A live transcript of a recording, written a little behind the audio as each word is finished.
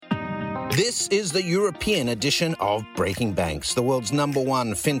This is the European edition of Breaking Banks, the world's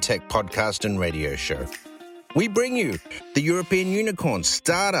 #1 fintech podcast and radio show. We bring you the European unicorns,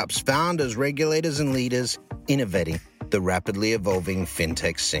 startups, founders, regulators, and leaders innovating the rapidly evolving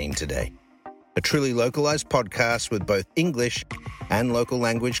fintech scene today. A truly localized podcast with both English and local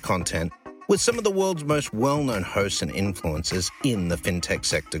language content, with some of the world's most well-known hosts and influencers in the fintech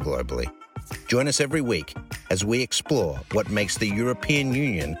sector globally. Join us every week as we explore what makes the European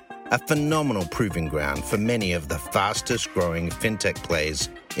Union a phenomenal proving ground for many of the fastest growing fintech players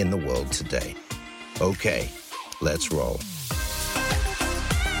in the world today. Okay, let's roll.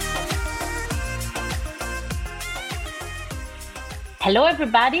 Hello,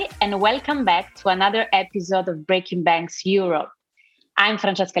 everybody, and welcome back to another episode of Breaking Banks Europe. I'm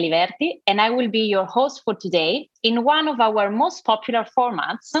Francesca Liverti, and I will be your host for today in one of our most popular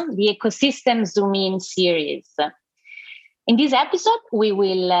formats, the Ecosystem Zoom In series. In this episode, we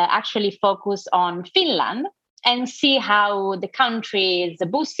will actually focus on Finland and see how the country is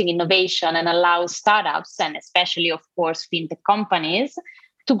boosting innovation and allows startups, and especially, of course, fintech companies,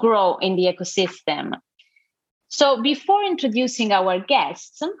 to grow in the ecosystem. So before introducing our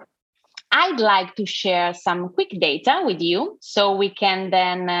guests, I'd like to share some quick data with you so we can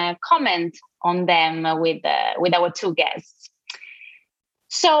then comment on them with our two guests.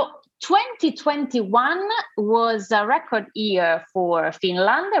 So 2021 was a record year for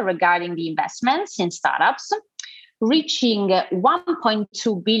Finland regarding the investments in startups, reaching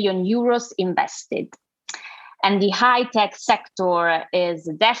 1.2 billion euros invested. And the high-tech sector is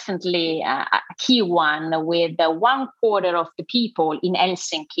definitely a key one, with 1/4 of the people in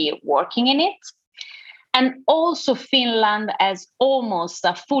Helsinki working in it. And also Finland has almost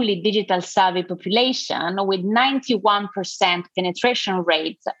a fully digital savvy population with 91% penetration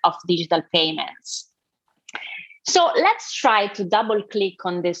rate of digital payments. So let's try to double click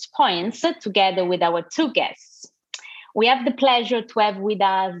on these points together with our two guests. We have the pleasure to have with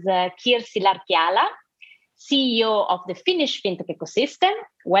us Kirsi Larkiala, CEO of the Finnish fintech ecosystem.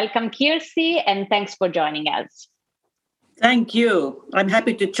 Welcome, Kirsi, and thanks for joining us. Thank you. I'm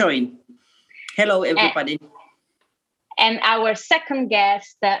happy to join. Hello, everybody. And our second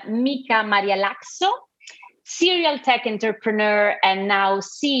guest, Mika Marialakso, serial tech entrepreneur and now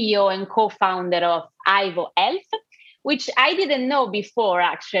CEO and co-founder of Aivo Health, which I didn't know before,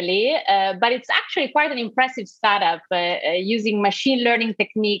 actually, but it's actually quite an impressive startup using machine learning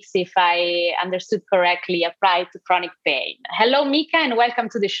techniques, if I understood correctly, applied to chronic pain. Hello, Mika, and welcome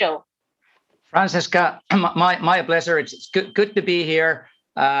to the show. Francesca, my pleasure. It's good to be here.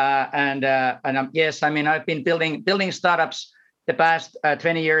 Yes, I mean, I've been building startups the past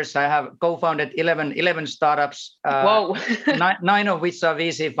 20 years. I have co-founded 11 startups, Whoa. nine of which are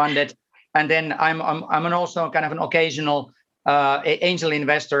VC funded. And then I'm also kind of an occasional angel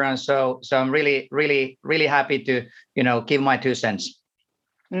investor, and so I'm really happy to give my 2 cents.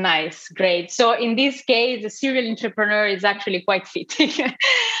 Nice, great. So in this case, a serial entrepreneur is actually quite fitting.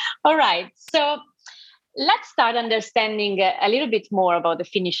 All right, so let's start understanding a little bit more about the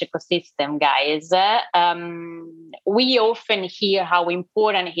Finnish ecosystem, guys. We often hear how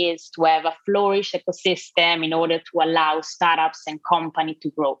important it is to have a flourished ecosystem in order to allow startups and companies to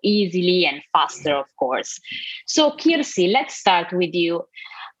grow easily and faster, of course. So, Kirsi, let's start with you.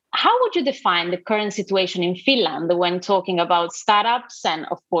 How would you define the current situation in Finland when talking about startups and,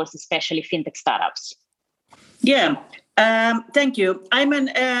 of course, especially fintech startups? Yeah. Thank you. I'm an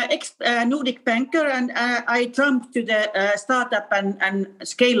ex-Nordic banker, and I jumped to the startup and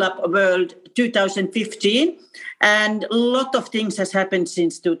scale-up world 2015, and a lot of things has happened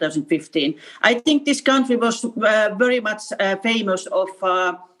since 2015. I think this country was very much famous of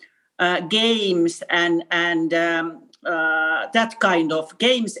games and that kind of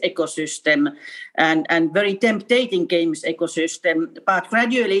games ecosystem and very tempting games ecosystem. But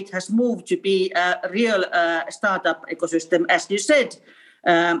gradually it has moved to be a real startup ecosystem. As you said,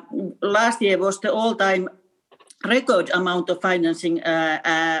 last year was the all-time record amount of financing,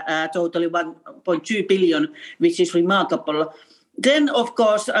 totally 1.2 billion, which is remarkable. Then, of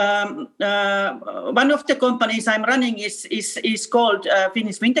course, one of the companies I'm running is called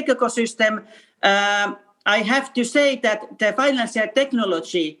Finnish Fintech Ecosystem. I have to say that the financial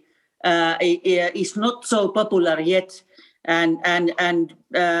technology is not so popular yet, and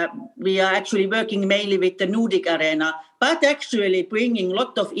we are actually working mainly with the Nordic arena, but actually bringing a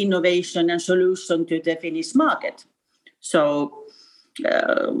lot of innovation and solution to the Finnish market. So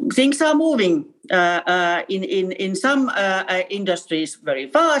things are moving in some industries very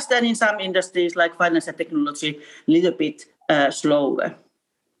fast, and in some industries like financial technology a little bit slower.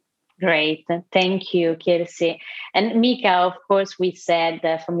 Great. Thank you, Kirsi. And Mika, of course, we said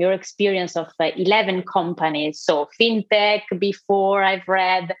from your experience of 11 companies, so fintech before I've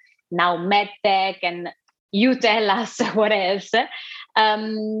read, now medtech, and you tell us what else.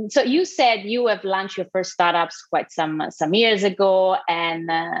 So you said you have launched your first startups quite some years ago, and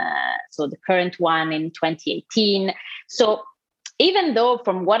so the current one in 2018. So even though,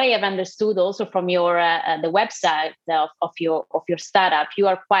 from what I have understood, also from your the website of your startup, you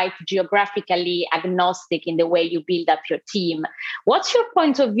are quite geographically agnostic in the way you build up your team. What's your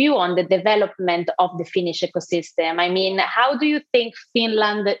point of view on the development of the Finnish ecosystem? I mean, how do you think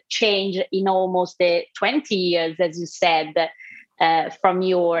Finland changed in almost the 20 years, as you said, from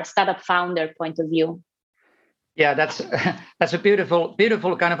your startup founder point of view? Yeah, that's a beautiful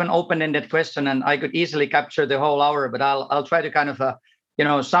kind of an open-ended question, and I could easily capture the whole hour, but I'll try to kind of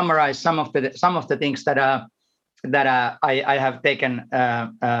summarize some of the things that I have taken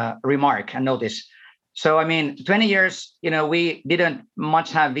remark and notice. So I mean, 20 years, we didn't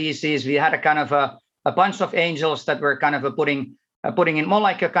much have VCs. We had a kind of a bunch of angels that were kind of putting in more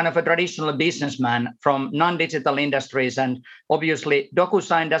like a kind of a traditional businessman from non-digital industries. And obviously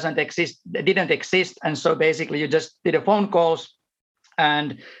DocuSign didn't exist. And so basically you just did a phone calls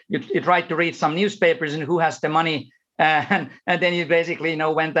and you tried to read some newspapers and who has the money. And then you basically,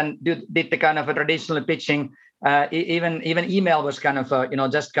 went and did the kind of a traditional pitching. Even email was kind of,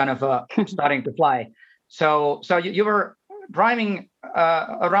 just kind of starting to fly. So you were driving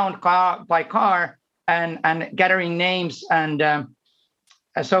around by car and gathering names, and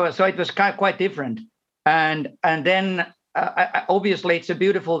so it was quite different. And then obviously it's a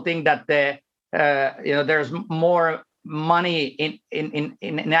beautiful thing that there's more money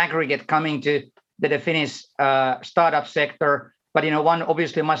in aggregate coming to the Finnish startup sector. But one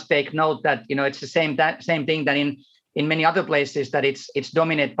obviously must take note that it's the same thing that in many other places, that it's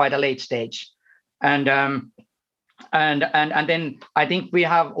dominated by the late stage. And then I think we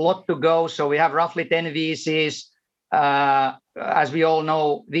have a lot to go. So we have roughly 10 VCs. As we all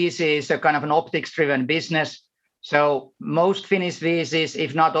know, VC is a kind of an optics-driven business. So most Finnish VCs,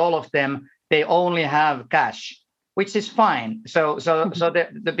 if not all of them, they only have cash, which is fine. So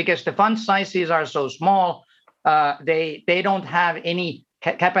because the fund sizes are so small, they don't have any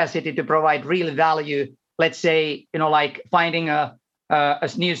capacity to provide real value. Let's say, like finding a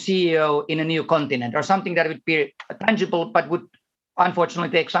new CEO in a new continent or something that would be tangible, but would unfortunately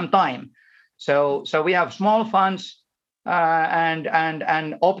take some time. So we have small funds and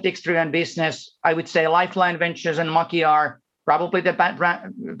optics-driven business. I would say Lifeline Ventures and Maki are probably the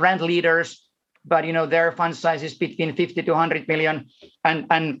brand leaders, but their fund size is between 50 to 100 million,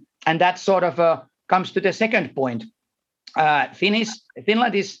 and that sort of comes to the second point.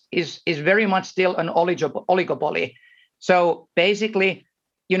 Finland is very much still an oligopoly. So basically,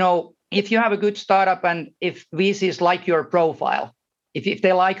 if you have a good startup and if VCs like your profile, if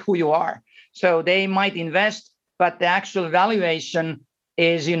they like who you are, so they might invest, but the actual valuation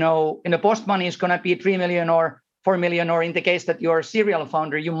is, in the post money is going to be 3 million or 4 million, or in the case that you're a serial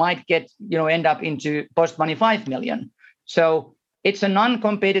founder, you might get, end up into post money 5 million. So it's a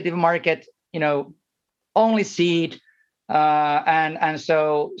non-competitive market, only seed. And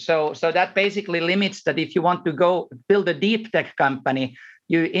so that basically limits that if you want to go build a deep tech company,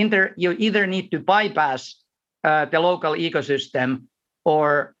 you either need to bypass the local ecosystem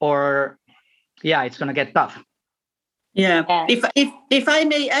or it's going to get tough. Yeah. If I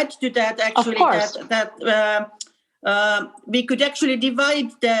may add to that, actually, that we could actually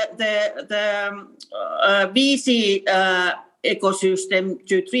divide the VC ecosystem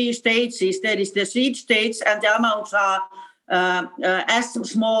to 3 stages. There is the seed stage, and the amounts are as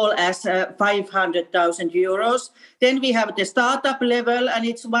small as 500,000 euros. Then we have the startup level, and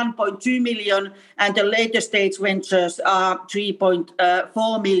it's 1.2 million, and the later stage ventures are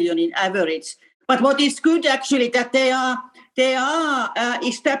 3.4 million in average. But what is good, actually, that they are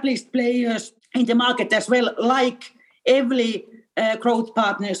established players in the market as well, like Evli Growth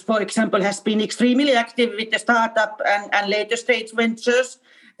Partners, for example, has been extremely active with the startup and later stage ventures.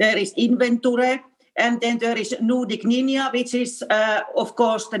 There is Inventure, and then there is Nordic Ninja, which is, of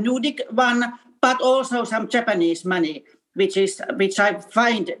course, the Nordic one, but also some Japanese money, which I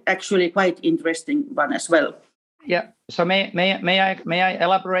find actually quite interesting one as well. Yeah. So may I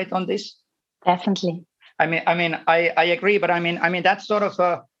elaborate on this? Definitely. I mean, I agree, but I mean that's sort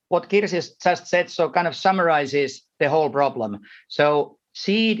of what Kirsi just said. So kind of summarizes the whole problem. So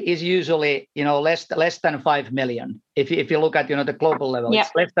seed is usually less than 5 million. If you look at the global level, It's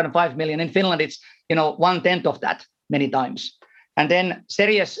less than 5 million. In Finland, it's 1/10 of that many times. And then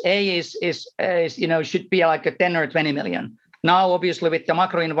Series A is should be like a 10 or 20 million. Now, obviously, with the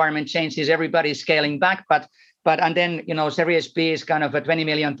macro environment changes, everybody's scaling back, but and then, Series B is kind of a 20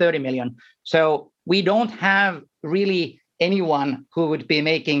 million, 30 million. So we don't have really anyone who would be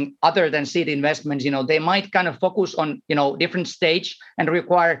making other than seed investments. They might kind of focus on, different stage and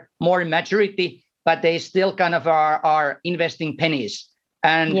require more maturity, but they still kind of are investing pennies.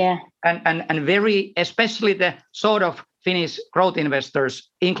 And very, especially the sort of Finnish growth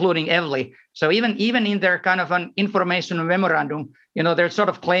investors, including Evli. So even in their kind of an information memorandum, they're sort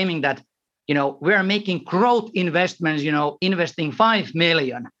of claiming that, we're making growth investments, investing 5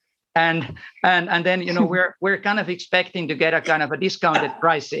 million. And then, we're kind of expecting to get a kind of a discounted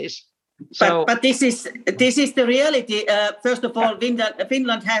prices. So, but this is the reality. First of all,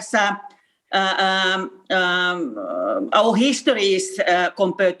 Finland has our history is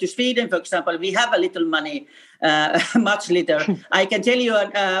compared to Sweden, for example. We have a little money, much little. I can tell you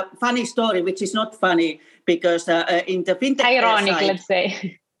a funny story, which is not funny because in the fintech ironic, side, let's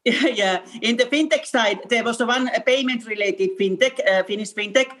say. Yeah, in the fintech side, there was one payment-related fintech, Finnish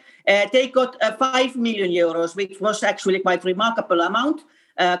fintech. They got 5 million euros, which was actually quite remarkable amount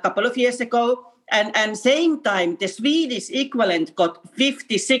a couple of years ago. And same time, the Swedish equivalent got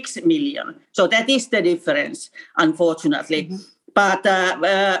 56 million. So that is the difference, unfortunately. Mm-hmm. But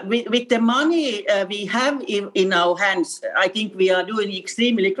with the money we have in our hands, I think we are doing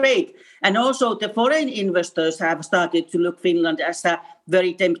extremely great. And also the foreign investors have started to look Finland as a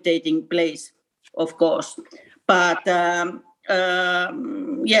very tempting place, of course. But now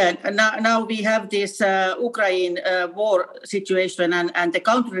we have this Ukraine war situation and the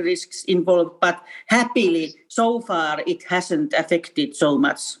country risks involved. But happily, so far, it hasn't affected so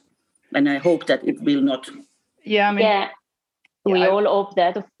much. And I hope that it will not. Yeah, I mean... We all hope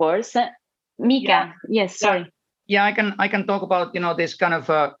that, of course. Mika, yes, sorry. Yeah, I can talk about this kind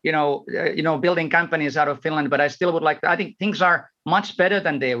of building companies out of Finland, but I still would like to, I think things are much better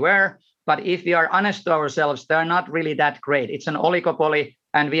than they were. But if we are honest to ourselves, they're not really that great. It's an oligopoly,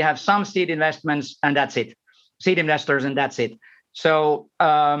 and we have some seed investments, and that's it. Seed investors, and that's it. So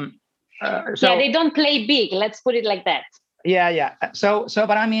they don't play big. Let's put it like that. Yeah. So,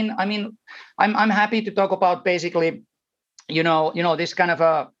 but I mean, I'm happy to talk about basically. This kind of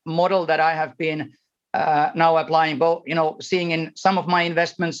a model that I have been now applying, both, seeing in some of my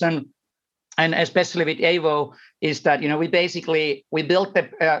investments and especially with Evo, is that, we built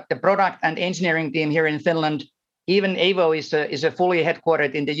the product and engineering team here in Finland. Even Evo is a fully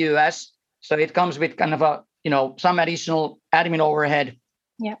headquartered in the US. So it comes with kind of a, some additional admin overhead.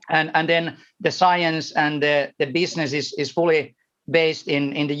 Yeah. And then the science and the business is fully based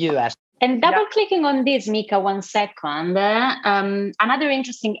in the US. And double-clicking on this, Mika, 1 second, another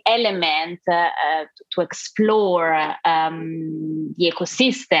interesting element to explore the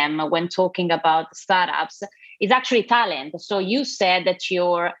ecosystem when talking about startups is actually talent. So you said that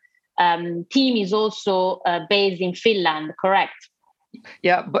your team is also based in Finland, correct?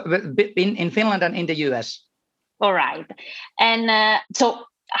 Yeah, but in Finland and in the US. All right. And so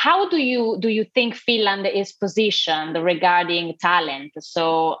how do you think Finland is positioned regarding talent?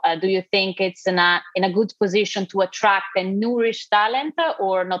 So do you think it's in a good position to attract and nourish talent,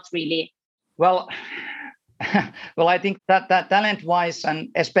 or not really? Well, I think that talent-wise, and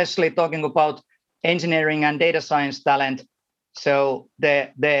especially talking about engineering and data science talent, so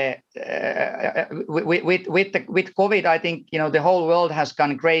with COVID, I think the whole world has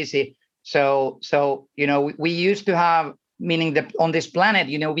gone crazy. So we used to have. Meaning that on this planet,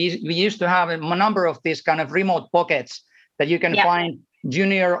 we used to have a number of these kind of remote pockets that you can find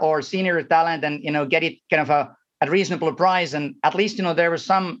junior or senior talent and, get it kind of at reasonable price. And at least, there was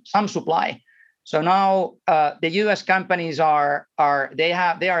some supply. So now the US companies are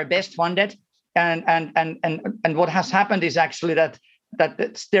best funded. And what has happened is actually that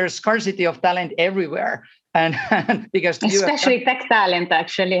there's scarcity of talent everywhere. And because especially tech talent,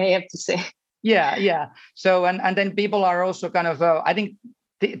 actually, I have to say. Yeah. So and then people are also kind of I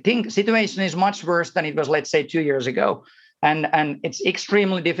think situation is much worse than it was, let's say, 2 years ago, and it's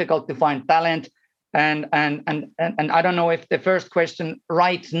extremely difficult to find talent. And I don't know if the first question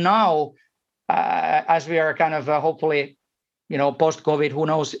right now, as we are kind of hopefully post-COVID, who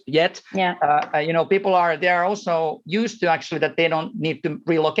knows yet? Yeah. People they are also used to actually that they don't need to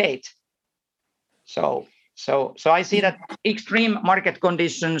relocate. So I see that extreme market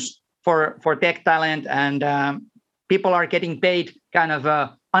conditions for tech talent, and people are getting paid kind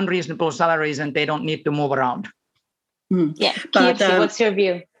of unreasonable salaries, and they don't need to move around. Yeah, Kirsi, what's your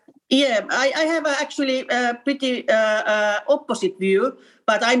view? Yeah, I have actually a pretty opposite view,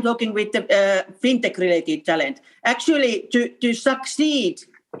 but I'm talking with the fintech-related talent. Actually, to succeed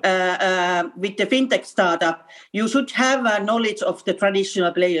with the fintech startup, you should have a knowledge of the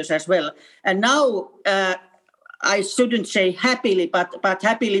traditional players as well. And now, I shouldn't say happily, but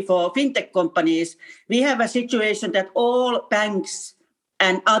happily for fintech companies, we have a situation that all banks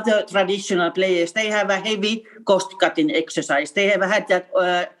and other traditional players, they have a heavy cost-cutting exercise. They have had that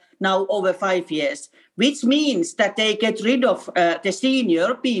now over 5 years, which means that they get rid of the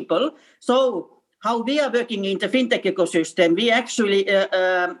senior people. So how we are working in the fintech ecosystem, we actually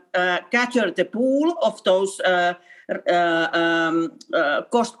gather the pool of those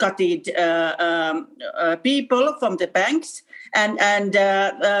cost-cutting people from the banks, and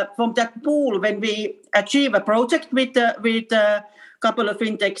from that pool, when we achieve a project with a couple of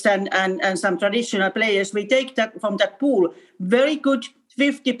fintechs and some traditional players, we take that from that pool very good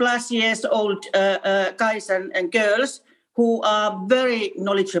 50 plus years old guys and girls who are very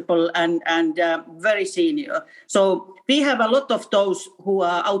knowledgeable and very senior. So we have a lot of those who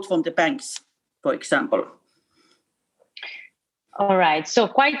are out from the banks, for example. All right. So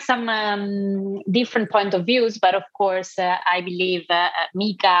quite some different point of views, but of course, I believe,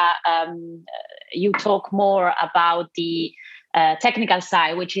 Mika, you talk more about the technical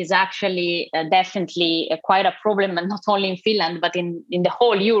side, which is actually definitely quite a problem, and not only in Finland, but in the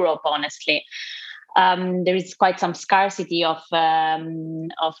whole Europe, honestly. There is quite some scarcity of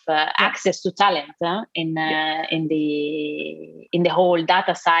access to talent in the whole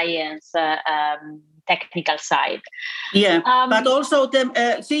data science technical side. Yeah, but also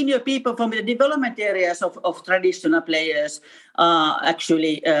the senior people from the development areas of traditional players are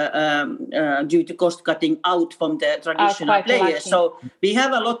actually due to cost cutting out from the traditional players. Lucky. So we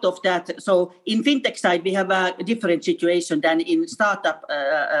have a lot of that. So in fintech side, we have a different situation than in startup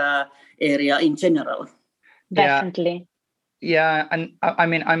area in general. Definitely. Yeah, and I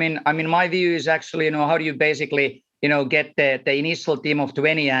mean, my view is actually, how do you basically, get the initial team of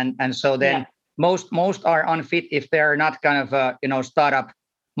 20, and so then. Yeah. Most are unfit if they're not kind of startup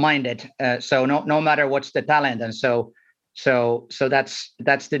minded. So no matter what's the talent, and so that's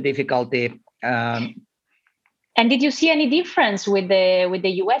the difficulty. And did you see any difference with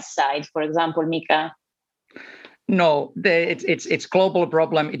the US side, for example, Mika? No, it's global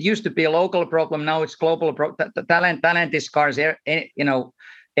problem. It used to be a local problem. Now it's global. The talent is scarce,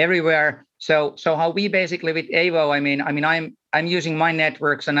 everywhere. So how we basically with Evo, I'm using my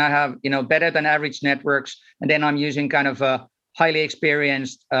networks, and I have better than average networks, and then I'm using kind of highly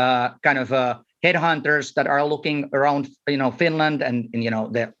experienced headhunters that are looking around Finland and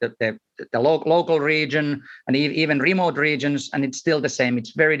the local region and even remote regions, and it's still the same.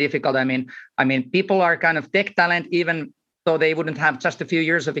 It's very difficult. I mean people are kind of tech talent, even though they wouldn't have just a few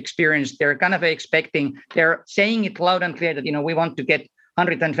years of experience. They're kind of they're saying it loud and clear that we want to get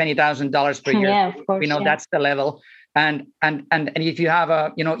 $120,000 per year. Yeah, of course, that's the level. And if you have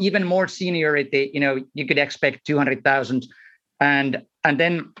a even more seniority, you could expect 200,000. And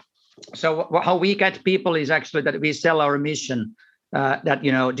then so how we get people is actually that we sell our mission. That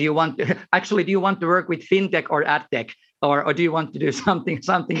do you want to work with fintech or adtech, or do you want to do something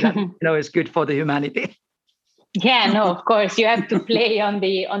that is good for the humanity? Yeah, no, of course you have to play on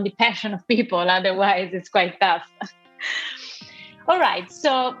the passion of people, otherwise it's quite tough. All right,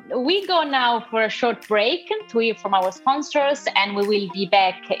 so we go now for a short break to hear from our sponsors, and we will be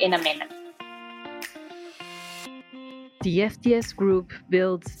back in a minute. The FTS Group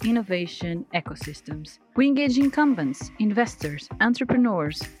builds innovation ecosystems. We engage incumbents, investors,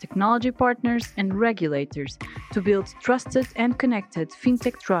 entrepreneurs, technology partners, and regulators to build trusted and connected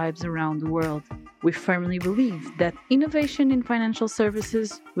fintech tribes around the world. We firmly believe that innovation in financial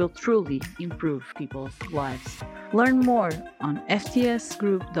services will truly improve people's lives. Learn more on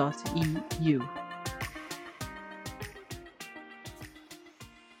ftsgroup.eu.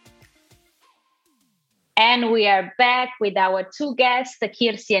 And we are back with our two guests,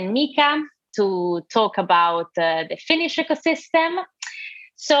 Kirsi and Mika, to talk about the Finnish ecosystem.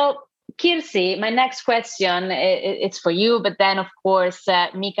 So, Kirsi, my next question, it's for you, but then, of course,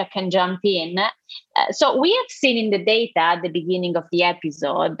 Mika can jump in. So we have seen in the data at the beginning of the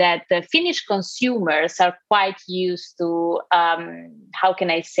episode that Finnish consumers are quite used to,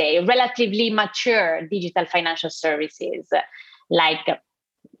 relatively mature digital financial services. Like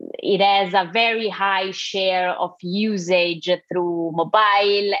it has a very high share of usage through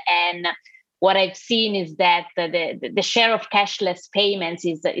mobile, and what I've seen is that the share of cashless payments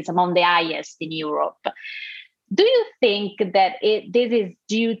is among the highest in Europe. Do you think that this is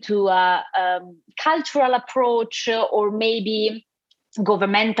due to a cultural approach, or maybe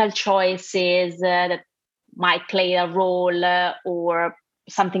governmental choices that might play a role, or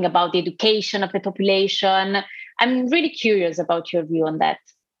something about the education of the population? I'm really curious about your view on that.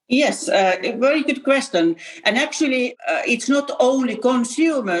 Yes, a very good question. And actually, it's not only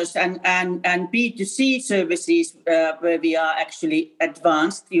consumers and B2C services where we are actually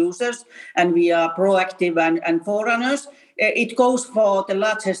advanced users and we are proactive and forerunners. It goes for the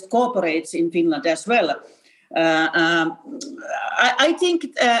largest corporates in Finland as well. I think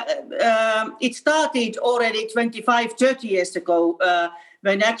it started already 25, 30 years ago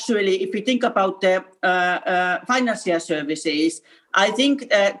when actually, if you think about the financial services, I think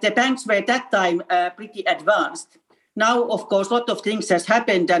the banks were at that time pretty advanced. Now, of course, a lot of things has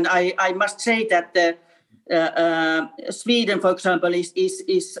happened, and I must say that Sweden, for example,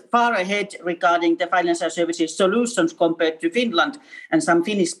 is far ahead regarding the financial services solutions compared to Finland and some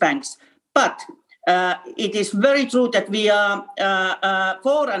Finnish banks. But it is very true that we are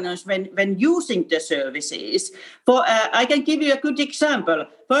forerunners when using the services. I can give you a good example.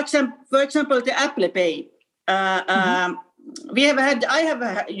 For example, the Apple Pay. I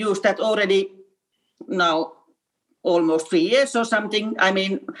have used that already now almost 3 years or something. I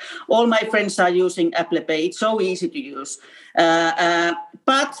mean, all my friends are using Apple Pay. It's so easy to use.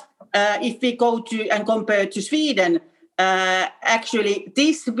 But if we go to and compare to Sweden, actually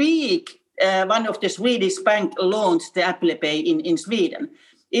this week, one of the Swedish banks launched the Apple Pay in Sweden.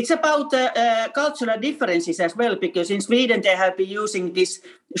 It's about cultural differences as well, because in Sweden they have been using this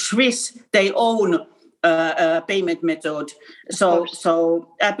Swiss, their own payment method. So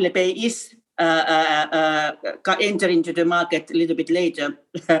Apple Pay is entering into the market a little bit later,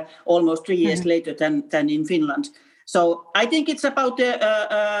 almost 3 years later than in Finland. So I think it's about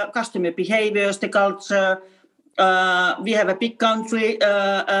the customer behaviors, the culture. We have a big country.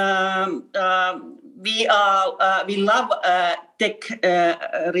 We love tech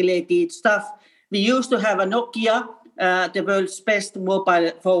related stuff. We used to have a Nokia, the world's best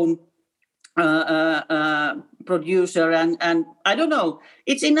mobile phone producer, and I don't know.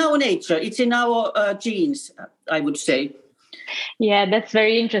 It's in our nature. It's in our genes, I would say. Yeah, that's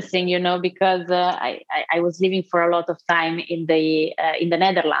very interesting, because I was living for a lot of time in the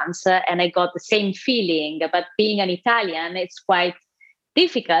Netherlands, and I got the same feeling. But being an Italian, it's quite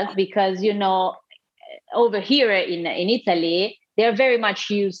difficult because, over here in Italy, they're very much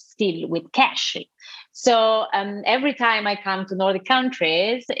used still with cash. So every time I come to Nordic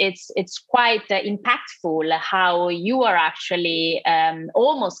countries, it's quite impactful how you are actually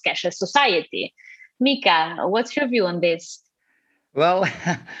almost cashless society. Mika, what's your view on this? Well,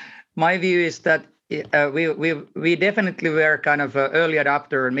 my view is that we definitely were kind of an early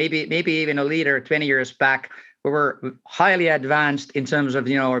adopter, maybe even a leader 20 years back. We were highly advanced in terms of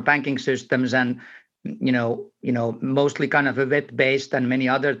our banking systems and mostly kind of a web-based and many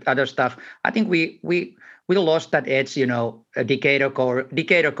other stuff. I think we lost that edge a decade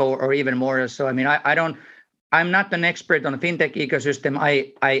ago or even more. So I mean I'm not an expert on the fintech ecosystem.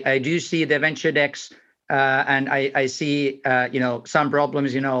 I do see the venture debts. And I see, some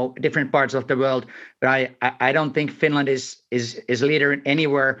problems, different parts of the world, but I don't think Finland is leader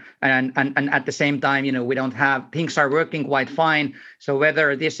anywhere. And at the same time, we don't have, things are working quite fine. So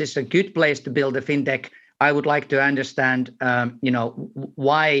whether this is a good place to build a fintech, I would like to understand,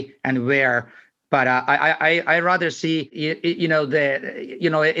 why and where. But I rather see,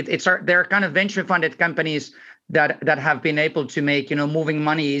 there are kind of venture funded companies that have been able to make moving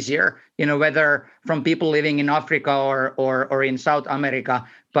money easier, whether from people living in Africa or in South America.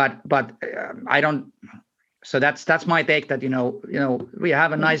 But I don't. So that's my take. That we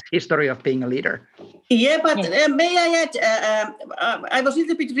have a nice history of being a leader. Yeah, but may I add? I was a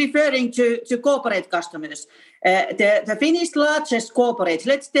little bit referring to corporate customers. The Finnish largest corporates.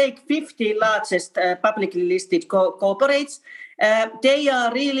 Let's take 50 largest publicly listed corporates. They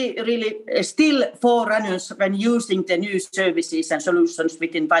are really, really still forerunners when using the new services and solutions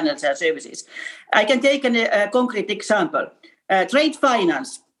within financial services. I can take a concrete example. Trade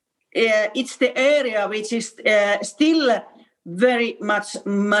finance. It's the area which is still very much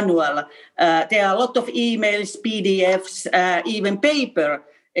manual. There are a lot of emails, PDFs, even paper.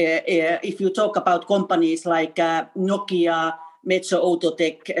 If you talk about companies like Nokia, Metso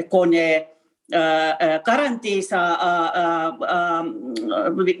Outotec, Kone, guarantees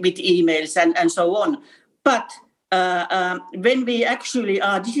with emails and so on. But when we actually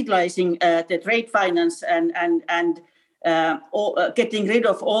are digitalizing the trade finance and getting rid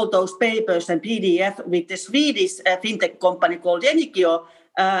of all those papers and PDF with the Swedish fintech company called Enikio,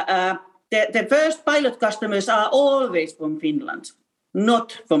 the first pilot customers are always from Finland,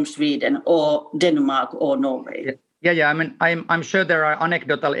 not from Sweden or Denmark or Norway. Yeah. I mean, I'm sure there are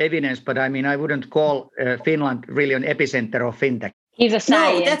anecdotal evidence, but I mean, I wouldn't call Finland really an epicenter of fintech. He's a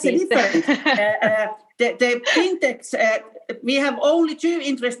scientist. No, that's a difference. The fintechs, we have only 2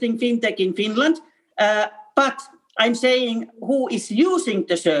 interesting fintech in Finland, but I'm saying who is using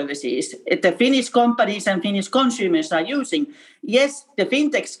the services. The Finnish companies and Finnish consumers are using. Yes, the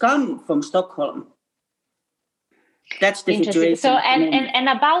fintechs come from Stockholm. That's the situation. So, and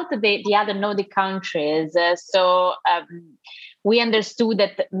about the other Nordic countries, we understood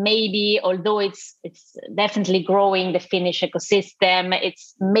that maybe, although it's definitely growing, the Finnish ecosystem,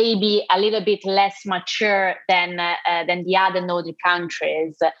 it's maybe a little bit less mature than the other Nordic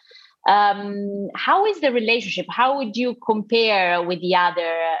countries. How is the relationship? How would you compare with the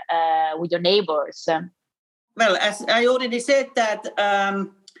other, with your neighbors? Well, as I already said that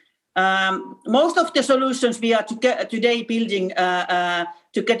most of the solutions we are today building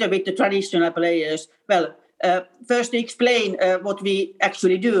together with the traditional players. Well, first to explain what we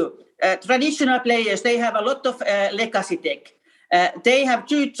actually do. Traditional players, they have a lot of legacy tech. They have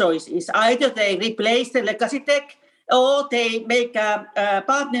 2 choices. Either they replace the legacy tech or they make a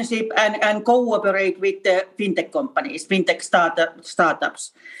partnership and cooperate with the fintech companies, fintech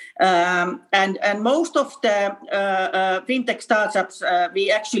startups. And most of the fintech startups, we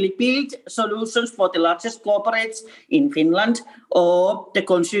actually build solutions for the largest corporates in Finland or the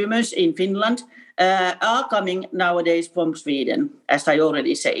consumers in Finland. Are coming nowadays from Sweden, as I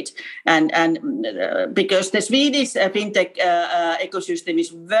already said, and because the Swedish fintech ecosystem is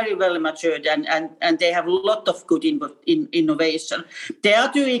very well matured and they have a lot of good innovation. There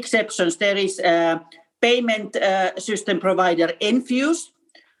are 2 exceptions. There is payment system provider Enfuse,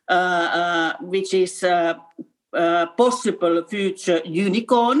 which is possible future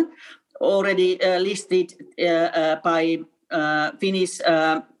unicorn, already listed by Finnish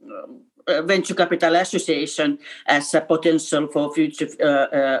Venture Capital Association as a potential for future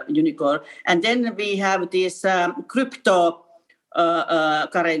unicorn. And then we have this crypto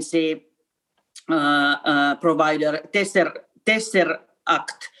currency provider,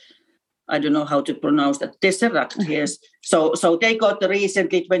 Tesseract. I don't know how to pronounce that. Tesseract, yes. So they got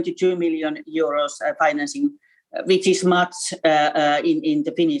recently 22 million euros financing, which is much in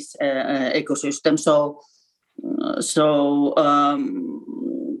the Finnish ecosystem.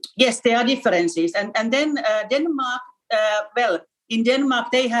 Yes, there are differences. And then Denmark, in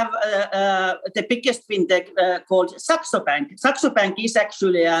Denmark, they have the biggest fintech called Saxo Bank. Saxo Bank is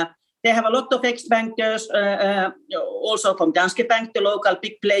actually, they have a lot of ex-bankers, also from Danske Bank, the local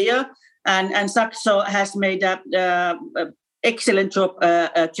big player. And Saxo has made an excellent job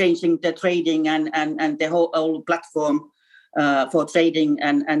changing the trading and the whole platform for trading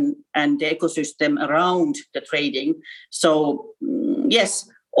and the ecosystem around the trading. So, yes,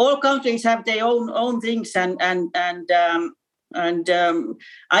 all countries have their own things, and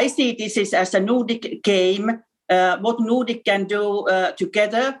I see this is as a Nordic game, what Nordic can do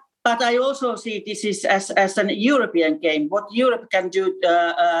together. But I also see this is as an European game, what Europe can do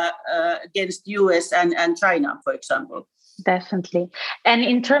against US and China, for example. Definitely. And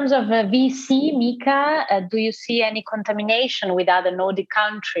in terms of VC, Mika, do you see any contamination with other Nordic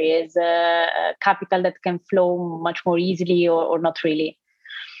countries, capital that can flow much more easily or not really?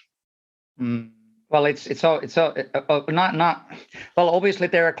 Well, it's not well. Obviously,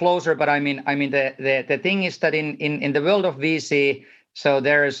 they're closer, but I mean the thing is that in the world of VC, so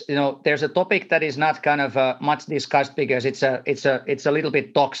there's a topic that is not kind of much discussed because it's a little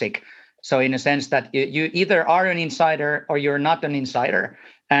bit toxic. So in a sense that you either are an insider or you're not an insider,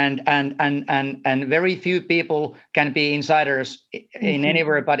 and very few people can be insiders in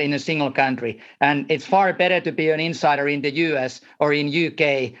anywhere but in a single country. And it's far better to be an insider in the US or in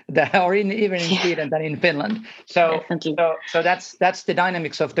UK or even in Sweden than in Finland. So that's the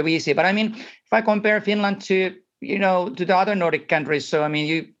dynamics of the VC. But I mean, if I compare Finland to the other Nordic countries, so I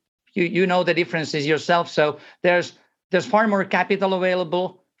mean you know the differences yourself. So there's far more capital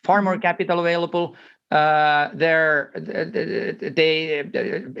available. They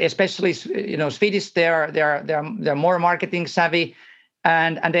especially Swedish, they're more marketing savvy,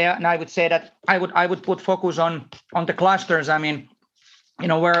 and I would say that I would put focus on the clusters. I mean,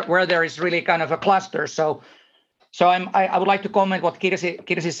 where there is really kind of a cluster. So I would like to comment what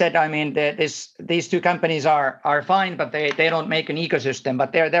Kirsi said. I mean, these 2 companies are fine, but they don't make an ecosystem.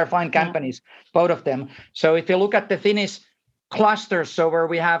 But they're fine companies, both of them. So if you look at the Finnish clusters, so where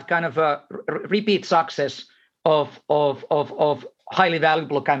we have kind of a repeat success of highly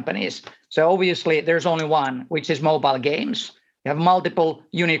valuable companies. So obviously there's only one, which is mobile games. You have multiple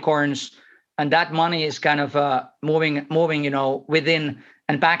unicorns, and that money is kind of moving, within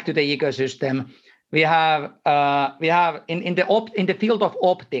and back to the ecosystem. We have in the field of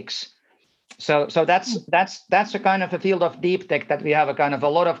optics. So that's a kind of a field of deep tech that we have a kind of a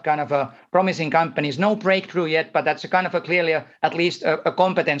lot of kind of a promising companies. No breakthrough yet, but that's a kind of a clearly at least a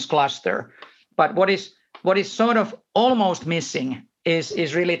competence cluster. But what is sort of almost missing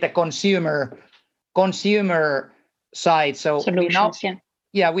is really the consumer side. So solutions,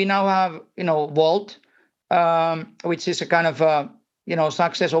 we now have Vault, which is a kind of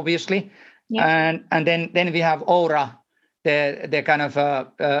success obviously, and then we have Oura, the kind of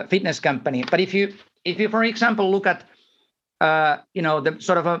fitness company. But if you for example look at the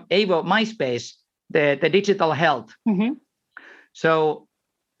sort of Evo MySpace, the digital health. Mm-hmm. So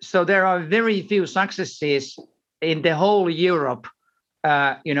there are very few successes in the whole Europe.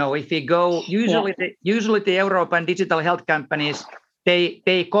 If you go, usually the European digital health companies,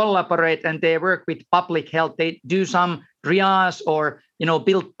 they collaborate and they work with public health. They do some triage or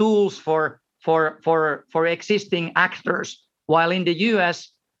build tools for existing actors. While in the US,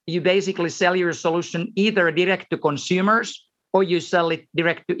 you basically sell your solution either direct to consumers or you sell it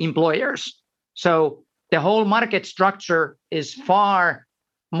direct to employers. So the whole market structure is far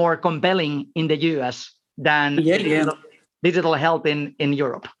more compelling in the US than digital health in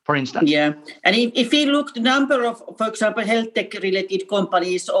Europe, for instance. Yeah, and if we look the number of, for example, health tech related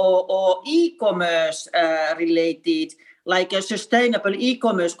companies or e-commerce related, like sustainable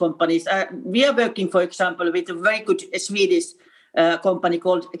e-commerce companies, we are working, for example, with a very good Swedish company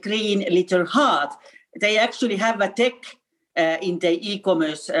called Green Little Heart. They actually have a tech in the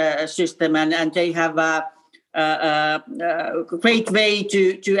e-commerce system, and they have a great way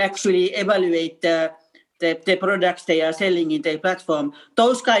to actually evaluate the products they are selling in their platform.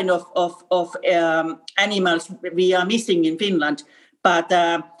 Those kind of animals we are missing in Finland, but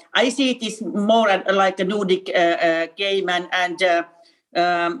I see it is more like a Nordic game, and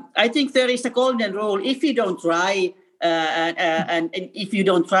I think there is a golden rule. If you don't try, and if you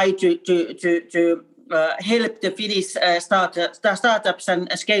don't try to help the Finnish startups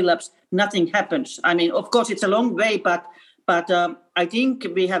and scale-ups, nothing happens. I mean, of course, it's a long way, but I think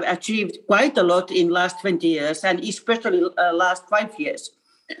we have achieved quite a lot in last 20 years, and especially last 5 years.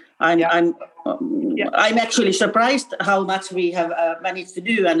 I'm actually surprised how much we have managed to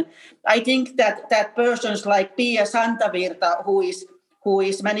do, and I think that persons like Pia Santavirta, who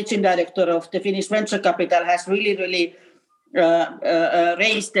is managing director of the Finnish Venture Capital, has really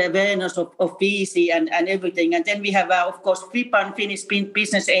raised the awareness of VC and everything. And then we have, of course, FIPAN, Finnish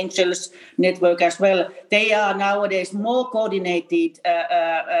Business Angels Network as well. They are nowadays more coordinated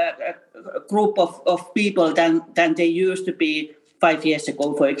group of people than they used to be 5 years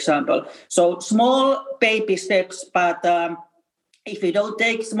ago, for example. So small baby steps, but if you don't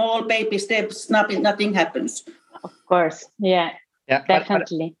take small baby steps, nothing happens. Of course, yeah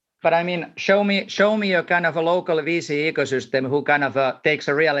definitely. But I mean, show me a kind of a local VC ecosystem who kind of takes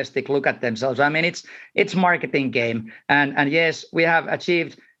a realistic look at themselves. I mean, it's marketing game, and yes, we have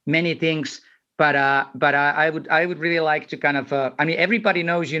achieved many things, but I would really like to kind of I mean, everybody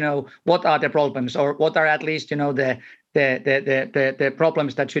knows what are the problems, or what are at least the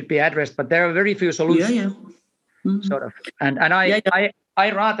problems that should be addressed, but there are very few solutions. Yeah. Mm-hmm. Sort of, and I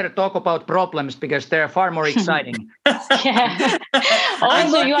rather talk about problems because they're far more exciting.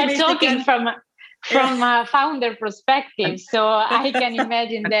 Also, you are talking from a founder perspective, so I can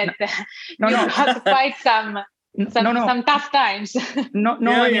imagine that you have quite some tough times.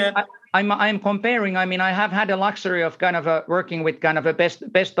 I'm comparing. I mean, I have had a luxury of kind of working with kind of a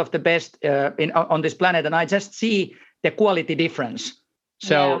best of the best on this planet, and I just see the quality difference.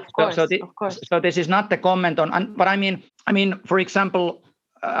 So this is not the comment on, but I mean, for example,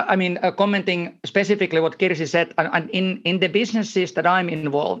 commenting specifically what Kirsi said, in the businesses that I'm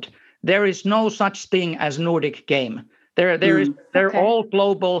involved, there is no such thing as Nordic game. They're all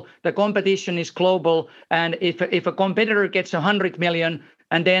global. The competition is global, and if a competitor gets 100 million,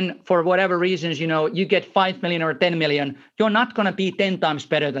 and then for whatever reasons, you get 5 million or 10 million, you're not going to be 10 times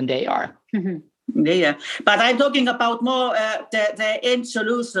better than they are. Mm-hmm. Yeah, but I'm talking about more the end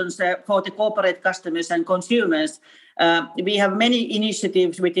solutions for the corporate customers and consumers. We have many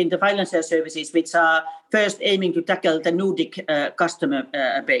initiatives within the financial services which are first aiming to tackle the Nordic customer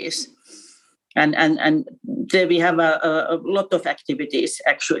base. And there we have a lot of activities,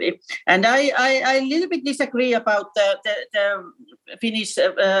 actually. And I little bit disagree about the Finnish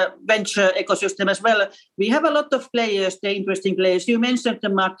venture ecosystem as well. We have a lot of players, the interesting players. You mentioned the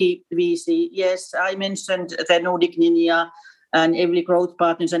Maki VC. Yes, I mentioned the Nordic Ninja and Evli Growth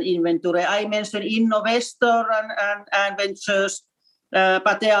Partners and Inventure. I mentioned Innovestor and Ventures.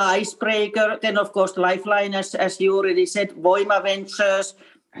 But there are Icebreaker. Then, of course, Lifeline, as you already said, Voima Ventures.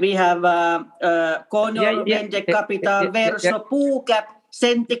 We have Conor, Vende Capital, Verso, PooCap.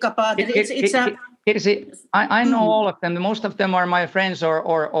 Centika partners. I know all of them. Most of them are my friends or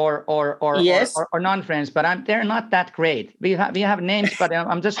non-friends, but they're not that great. We have names, but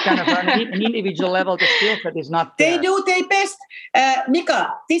I'm just kind of on an individual level. The skill set is not there. They do their best.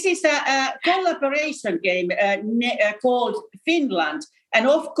 Mika, this is a collaboration game called Finland, and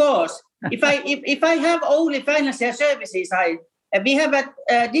of course, if I have only financial services, we have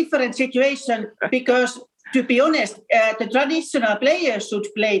a different situation because, to be honest, the traditional players should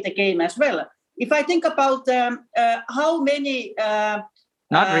play the game as well. If I think about how many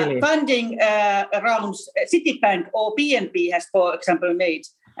funding rounds Citibank or BNP has, for example, made,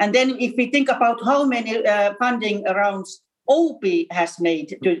 and then if we think about how many funding rounds OP has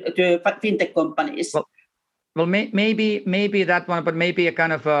made to fintech companies. Well, maybe that one, but maybe a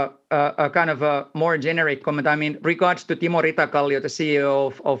kind of a more generic comment. I mean, regards to Timo Ritakallio, the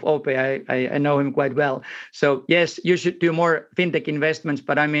CEO of OP, I know him quite well. So yes, you should do more fintech investments.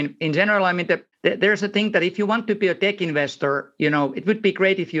 But I mean, in general, I mean, there's a thing that if you want to be a tech investor, it would be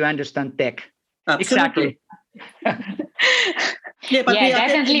great if you understand tech. Absolutely. Exactly. Yeah,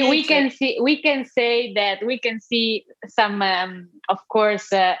 definitely. We can see some, of course,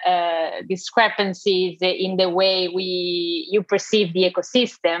 discrepancies in the way you perceive the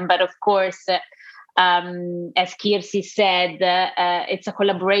ecosystem. But of course, as Kirsi said, it's a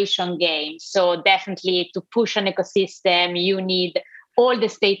collaboration game. So definitely, to push an ecosystem, you need all the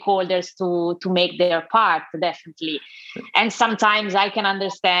stakeholders to make their part, definitely. And sometimes I can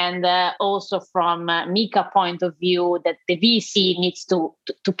understand also from Mika point of view that the VC needs to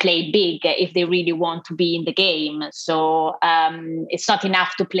play big if they really want to be in the game. So it's not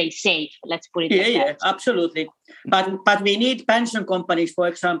enough to play safe. Let's put it like that. Yeah, absolutely. But we need pension companies, for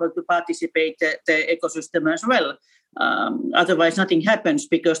example, to participate the ecosystem as well. Otherwise, nothing happens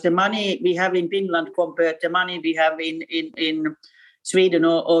because the money we have in Finland compared to the money we have in Sweden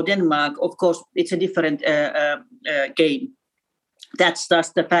or Denmark, of course, it's a different game. That's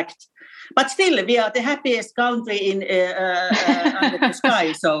just the fact. But still, we are the happiest country under the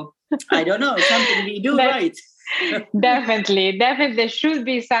sky. So I don't know, something we do right. Definitely, there should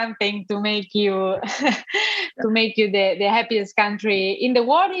be something to make you the happiest country in the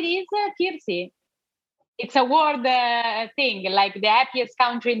world. It is, Kirsi. It's a world thing, like the happiest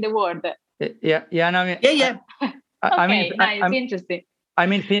country in the world. Yeah. No, yeah. Nice, interesting. I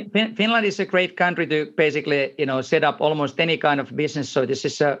mean, Finland is a great country to basically, set up almost any kind of business. So this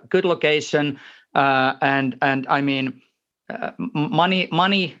is a good location, and I mean,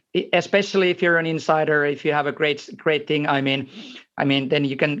 money, especially if you're an insider, if you have a great thing. I mean, then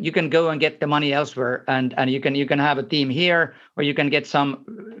you can go and get the money elsewhere, and you can have a team here, or you can get some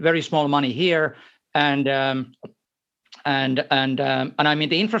very small money here, and I mean,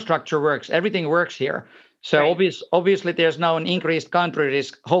 the infrastructure works, everything works here. So right. Obviously, there's now an increased country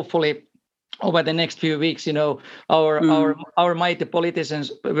risk. Hopefully, over the next few weeks, our mighty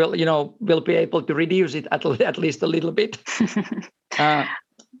politicians will be able to reduce it at least a little bit.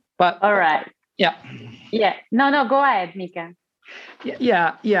 But all right. Yeah. No. Go ahead, Mika.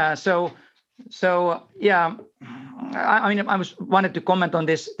 Yeah. So yeah. I mean, I wanted to comment on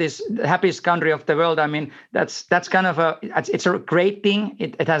this happiest country of the world. I mean, that's kind of it's a great thing.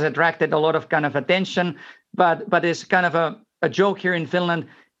 It has attracted a lot of kind of attention, but it's kind of a joke here in Finland.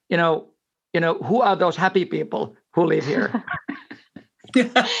 Who are those happy people who live here?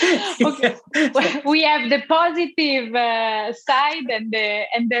 Okay. We have the positive side and the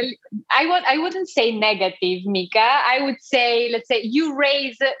I wouldn't say negative, Mika. I would say, let's say you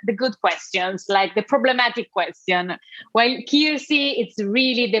raise the good questions, like the problematic question, while Kirsi, it's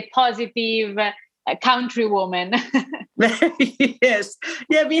really the positive countrywoman. Yes.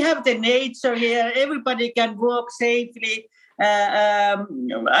 Yeah, we have the nature here. Everybody can walk safely.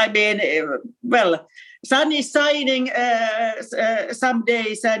 Sun is shining some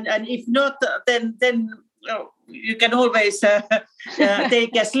days, and if not, then you can always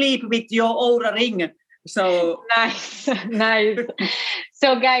take a sleep with your Oura ring. So nice.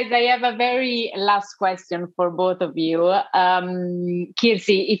 So, guys, I have a very last question for both of you.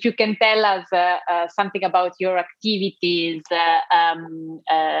 Kirsi, if you can tell us something about your activities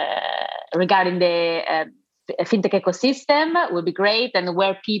regarding the fintech ecosystem would be great, and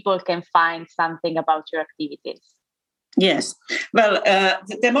where people can find something about your activities. Yes. Well,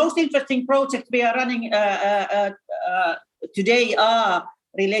 the most interesting projects we are running today are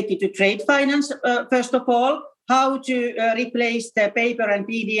related to trade finance, first of all, how to replace the paper and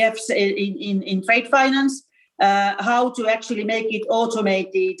PDFs in trade finance, how to actually make it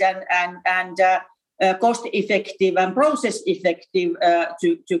automated and cost-effective and process-effective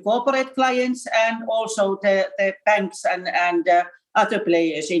to corporate clients, and also the banks and other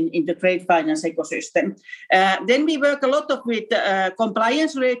players in the trade finance ecosystem. Then we work a lot with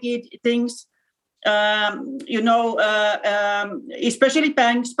compliance-related things. Especially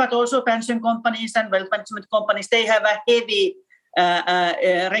banks, but also pension companies and wealth management companies, they have a heavy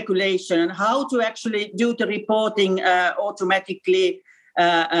regulation on how to actually do the reporting automatically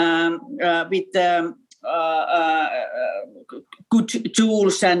with good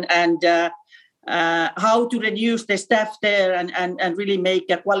tools and how to reduce the staff there and really make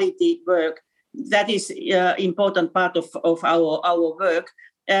a quality work. That is important part of our work.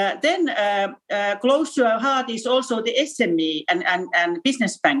 Then close to our heart is also the SME and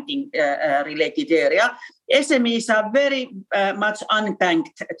business banking related area. SMEs are very much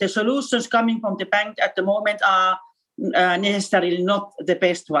unbanked. The solutions coming from the bank at the moment are necessarily not the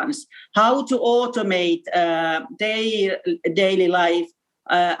best ones. How to automate their daily life,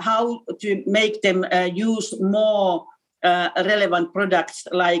 how to make them use more relevant products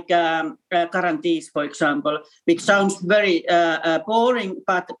like guarantees, for example, which sounds very boring,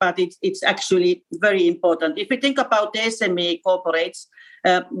 but it's actually very important. If you think about the SME corporates,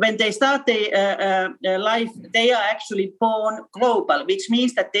 when they start their life, they are actually born global, which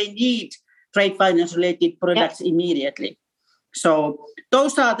means that they need trade finance related products immediately. So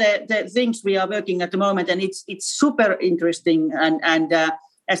those are the things we are working at the moment, and it's super interesting. And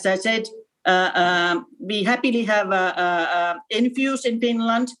as I said, we happily have Enfuse in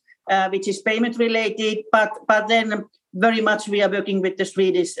Finland, which is payment related, but then very much we are working with the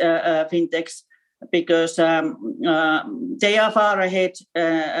Swedish fintechs because they are far ahead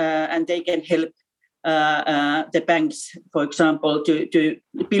and they can help the banks, for example, to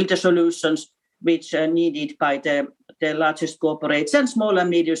build the solutions which are needed by the largest corporates and small and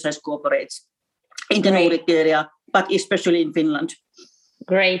medium-sized corporates in the Nordic area, but especially in Finland.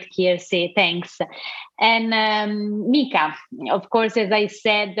 Great, Kirsi, thanks. And Mika, of course, as I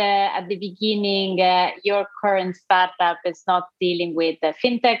said at the beginning, your current startup is not dealing with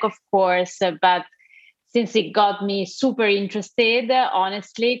fintech, of course, but since it got me super interested,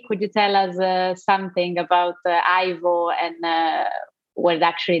 honestly, could you tell us something about Aivo and what it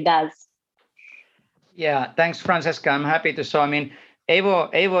actually does? Yeah, thanks, Francesca. I'm happy to. So, I mean,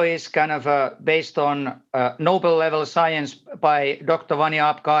 Aivo is kind of based on Nobel level science by Dr. Vanya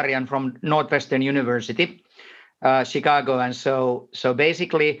Apkarian from Northwestern University, Chicago. And so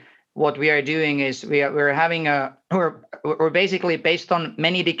basically what we are doing is we're basically based on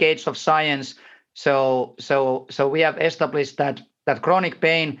many decades of science. So we have established that chronic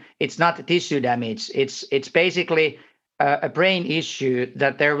pain, it's not tissue damage. It's basically a brain issue,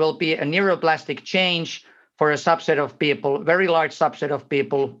 that there will be a neuroplastic change for a subset of people, very large subset of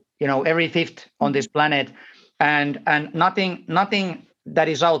people, every fifth on this planet, and nothing that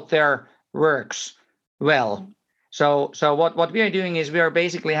is out there works well. So what we are doing is we are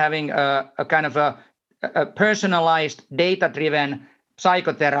basically having a kind of a personalized, data-driven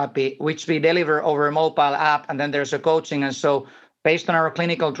psychotherapy, which we deliver over a mobile app, and then there's a coaching. And so based on our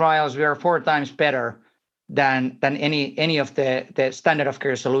clinical trials, we are 4 times better than any of the standard of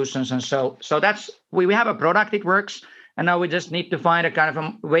care solutions. And so that's we have a product, it works, and now we just need to find a kind of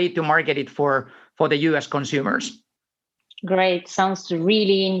a way to market it for the US consumers. Great. Sounds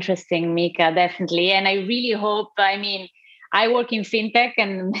really interesting, Mika, definitely. And I really hope, I work in fintech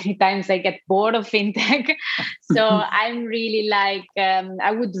and many times I get bored of fintech. So I'm really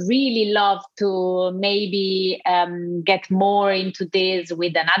I would really love to maybe get more into this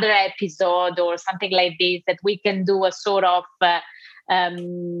with another episode or something like this, that we can do a sort of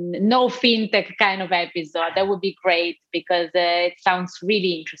no fintech kind of episode. That would be great because it sounds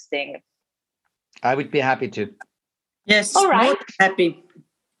really interesting. I would be happy to. Yes, all right. Happy.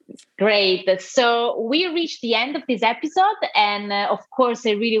 Great. So we reached the end of this episode. And of course,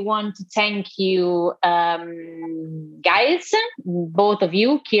 I really want to thank you, guys, both of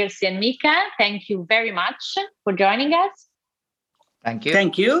you, Kirsi and Mika. Thank you very much for joining us. Thank you.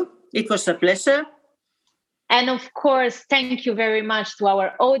 Thank you. It was a pleasure. And of course, thank you very much to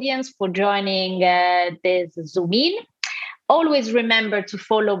our audience for joining this Zoom in. Always remember to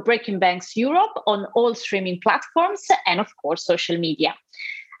follow Breaking Banks Europe on all streaming platforms and, of course, social media.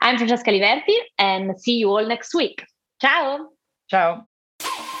 I'm Francesca Liverti, and see you all next week. Ciao. Ciao.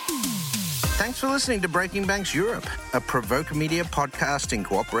 Thanks for listening to Breaking Banks Europe, a Provoke Media podcast in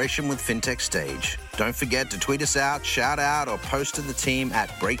cooperation with FinTech Stage. Don't forget to tweet us out, shout out, or post to the team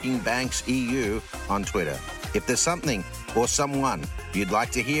at Breaking Banks EU on Twitter. If there's something or someone you'd like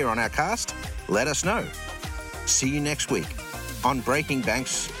to hear on our cast, let us know. See you next week on Breaking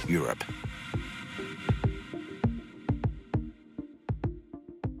Banks Europe.